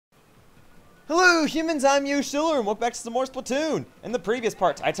Hello humans, I'm Yoshiller and welcome back to some more Splatoon. In the previous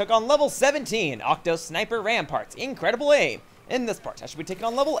part, I took on level 17, Octo Sniper Ramparts, Incredible Aim. In this part, I should be taking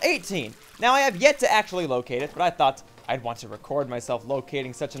on level 18. Now I have yet to actually locate it, but I thought I'd want to record myself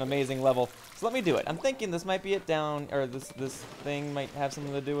locating such an amazing level. So let me do it. I'm thinking this might be it down, or this thing might have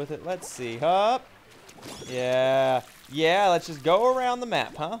something to do with it. Let's see. Hup. Yeah, let's just go around the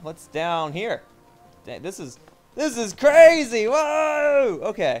map, huh? Let's down here. This is crazy. Whoa.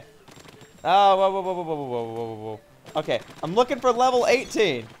 Okay. Oh, whoa. Okay, I'm looking for level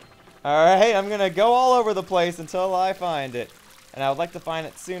 18. Alright, I'm gonna go all over the place until I find it. And I would like to find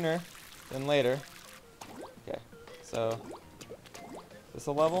it sooner than later. Okay, so this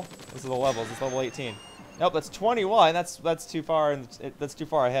a level? This is a level. This is level 18. Nope, that's 21. That's too far, and that's too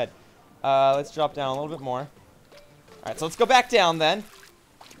far ahead. Let's drop down a little bit more. Alright, so let's go back down then.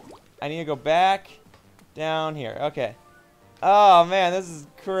 I need to go back down here. Okay. Oh man, this is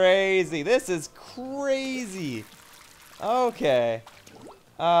crazy. This is crazy. Okay.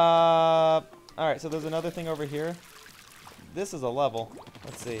 Alright, so there's another thing over here. This is a level.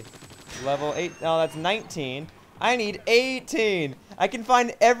 Let's see. Level 8. Oh, that's 19. I need 18. I can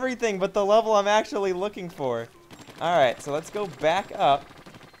find everything but the level I'm actually looking for. Alright, so let's go back up.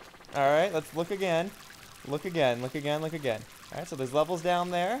 Alright, let's look again. Look again. Alright, so there's levels down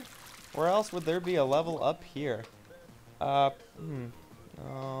there. Where else would there be a level up here? I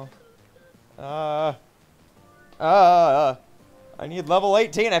need level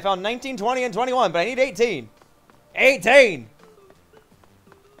 18. I found 19, 20, and 21, but I need 18. 18!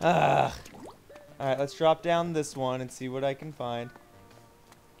 Alright, let's drop down this one and see what I can find.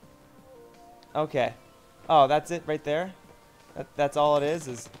 Okay. Oh, that's it right there? That's all it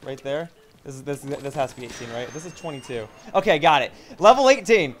is right there? This has to be 18, right? This is 22. Okay, got it. Level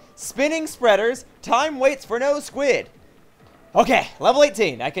 18. Spinning spreaders. Time waits for no squid. Okay, level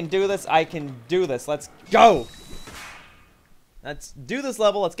 18. I can do this. Let's go. Let's do this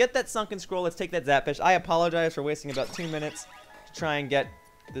level. Let's get that sunken scroll. Let's take that Zapfish. I apologize for wasting about 2 minutes to try and get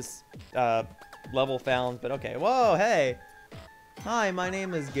this level found, but okay. Whoa, hey. Hi, my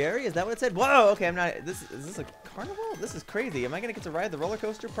name is Gary. Is that what it said? Whoa, okay, I'm not. Is this a carnival? This is crazy. Am I going to get to ride the roller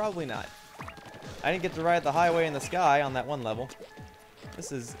coaster? Probably not. I didn't get to ride the highway in the sky on that one level.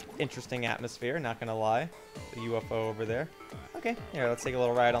 This is interesting atmosphere, not going to lie. The UFO over there. Okay, here, let's take a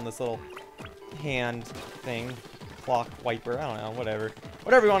little ride on this little hand thing. Clock wiper, I don't know, whatever.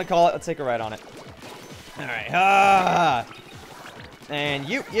 Whatever you want to call it, let's take a ride on it. Alright, and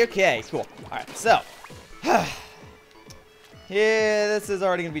you okay, cool. Alright, so. Yeah, this is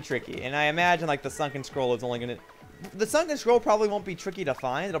already going to be tricky. And I imagine, like, the sunken scroll is only going to... The sunken scroll probably won't be tricky to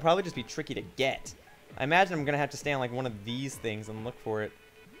find. It'll probably just be tricky to get. I imagine I'm going to have to stay on, like, one of these things and look for it.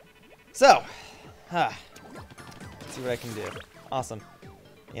 So. Let's see what I can do. Awesome.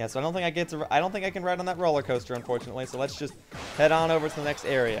 Yeah, so I don't think I can ride on that roller coaster, unfortunately. So let's just head on over to the next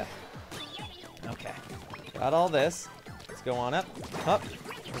area. Okay. Got all this. Let's go on up. Up.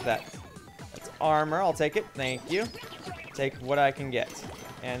 What's that? That's armor. I'll take it. Thank you. Take what I can get.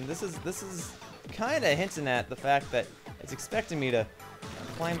 And this is kind of hinting at the fact that it's expecting me to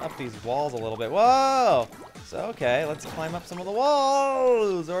climb up these walls a little bit. Whoa! So, okay, let's climb up some of the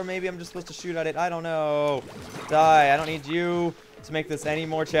walls. Or maybe I'm just supposed to shoot at it. I don't know. Die. I don't need you to make this any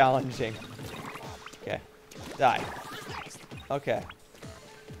more challenging. Okay. Die. Okay.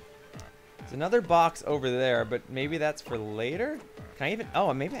 There's another box over there, but maybe that's for later? Can I even...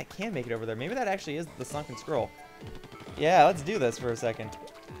 Oh, maybe I can make it over there. Maybe that actually is the sunken scroll. Yeah, let's do this for a second.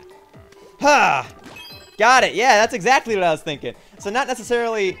 Ha! Got it. Yeah, that's exactly what I was thinking. So not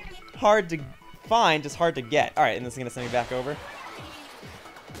necessarily hard to find, just hard to get. All right, and this is going to send me back over.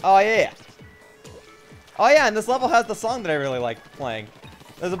 Oh, yeah. Oh, yeah, and this level has the song that I really like playing.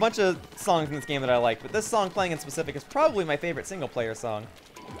 There's a bunch of songs in this game that I like, but this song playing in specific is probably my favorite single-player song.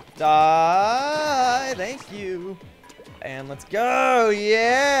 Die! Thank you. And let's go!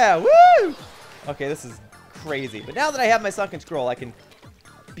 Yeah! Woo! Okay, this is crazy. But now that I have my sunken scroll, I can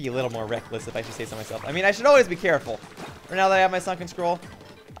be a little more reckless, if I should say so myself. I mean, I should always be careful. But now that I have my sunken scroll,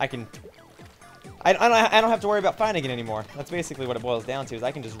 I can... I don't have to worry about finding it anymore. That's basically what it boils down to, is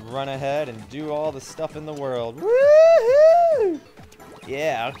I can just run ahead and do all the stuff in the world. Woohoo!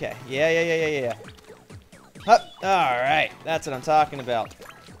 Yeah, okay. Yeah. Hup. Alright, that's what I'm talking about.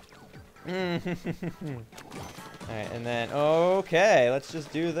 Alright, and then, okay, let's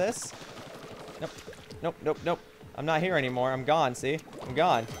just do this. Nope. I'm not here anymore. I'm gone, see? I'm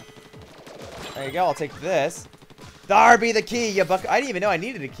gone. There you go, I'll take this. There be the key, you buck. I didn't even know I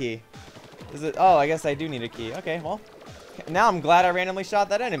needed a key. Is it? Oh, I guess I do need a key. Okay, well. Now I'm glad I randomly shot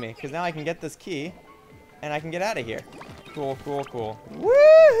that enemy, because now I can get this key, and I can get out of here. Cool.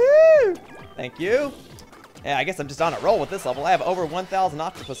 Woohoo! Thank you. Yeah, I guess I'm just on a roll with this level. I have over 1,000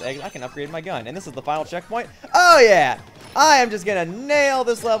 octopus eggs. I can upgrade my gun. And this is the final checkpoint. Oh, yeah. I am just going to nail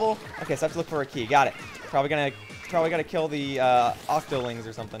this level. Okay, so I have to look for a key. Got it. Probably gotta kill the octolings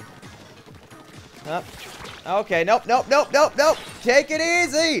or something. Okay, nope. Take it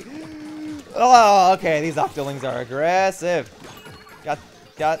easy. Oh, okay, these octolings are aggressive. Got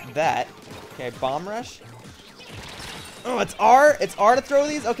that. Okay, bomb rush. Oh, it's R? It's R to throw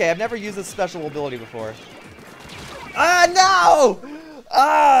these? Okay, I've never used this special ability before. Ah, no!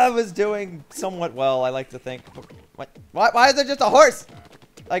 Ah, I was doing somewhat well, I like to think. What? Why is there just a horse?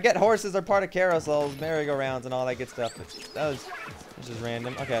 I get horses are part of carousels, merry-go-rounds, and all that good stuff. That was just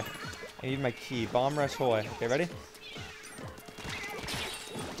random. Okay, I need my key. Bomb rush hoy. Okay, ready?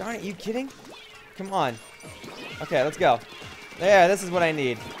 Darn it, you kidding? Come on. Okay, let's go. There, this is what I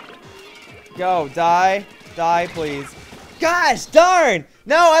need. Go, die. Die, please. Gosh, darn!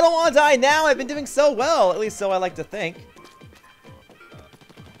 No, I don't want to die now. I've been doing so well. At least so I like to think.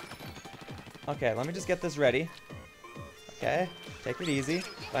 Okay, let me just get this ready. Okay, take it easy.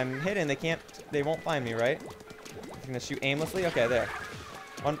 If I'm hidden, they won't find me, right? I'm gonna shoot aimlessly. Okay, there.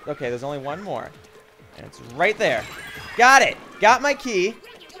 Okay, there's only one more. And it's right there. Got it! Got my key.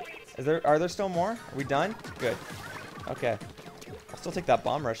 Are there still more? Are we done? Good. Okay. I'll still take that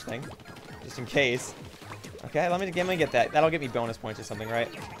bomb rush thing. Just in case. Okay, let me get that. That'll get me bonus points or something, right?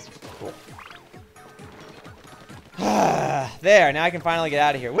 Cool. There, now I can finally get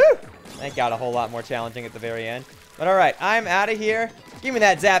out of here. Woo! That got a whole lot more challenging at the very end. But alright, I'm out of here. Give me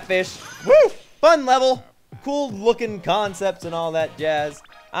that Zapfish. Woo! Fun level. Cool looking concepts and all that jazz.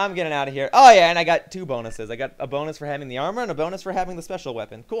 I'm getting out of here. Oh yeah, and I got 2 bonuses. I got a bonus for having the armor and a bonus for having the special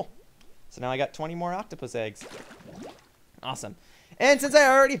weapon. Cool. So now I got 20 more octopus eggs. Awesome. And since I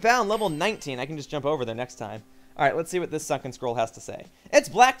already found level 19, I can just jump over there next time. Alright, let's see what this Sunken Scroll has to say. It's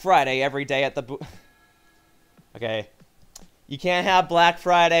Black Friday every day at the Okay. You can't have Black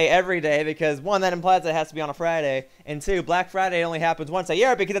Friday every day because 1, that implies it has to be on a Friday. And 2, Black Friday only happens once a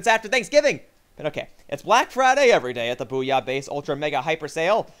year because it's after Thanksgiving. But okay, it's Black Friday every day at the Booyah Base Ultra Mega Hyper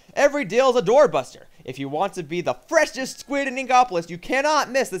Sale. Every deal is a doorbuster. If you want to be the freshest squid in Inkopolis, you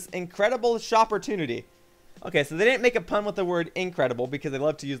cannot miss this incredible shopportunity. Okay, so they didn't make a pun with the word incredible because they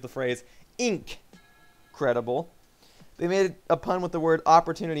love to use the phrase ink-credible. They made a pun with the word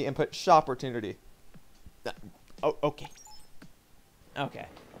opportunity and put shopportunity. Oh, okay. Okay.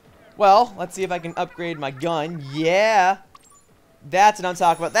 Well, let's see if I can upgrade my gun. Yeah. That's what I'm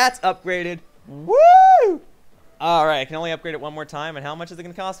talking about. That's upgraded. Woo! Alright, I can only upgrade it one more time. And how much is it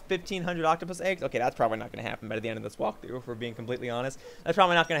going to cost? 1,500 octopus eggs? Okay, that's probably not going to happen by the end of this walkthrough, if we're being completely honest. That's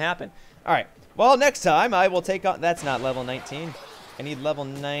probably not going to happen. Alright, well, next time I will take on... That's not level 19. I need level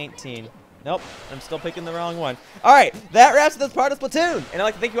 19. Nope, I'm still picking the wrong one. Alright, that wraps this part of Splatoon. And I'd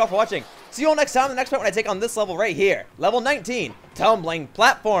like to thank you all for watching. See you all next time, the next part when I take on this level right here. Level 19. Tumbling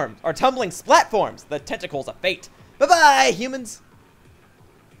platforms. Or tumbling splatforms. The tentacles of fate. Bye-bye, humans.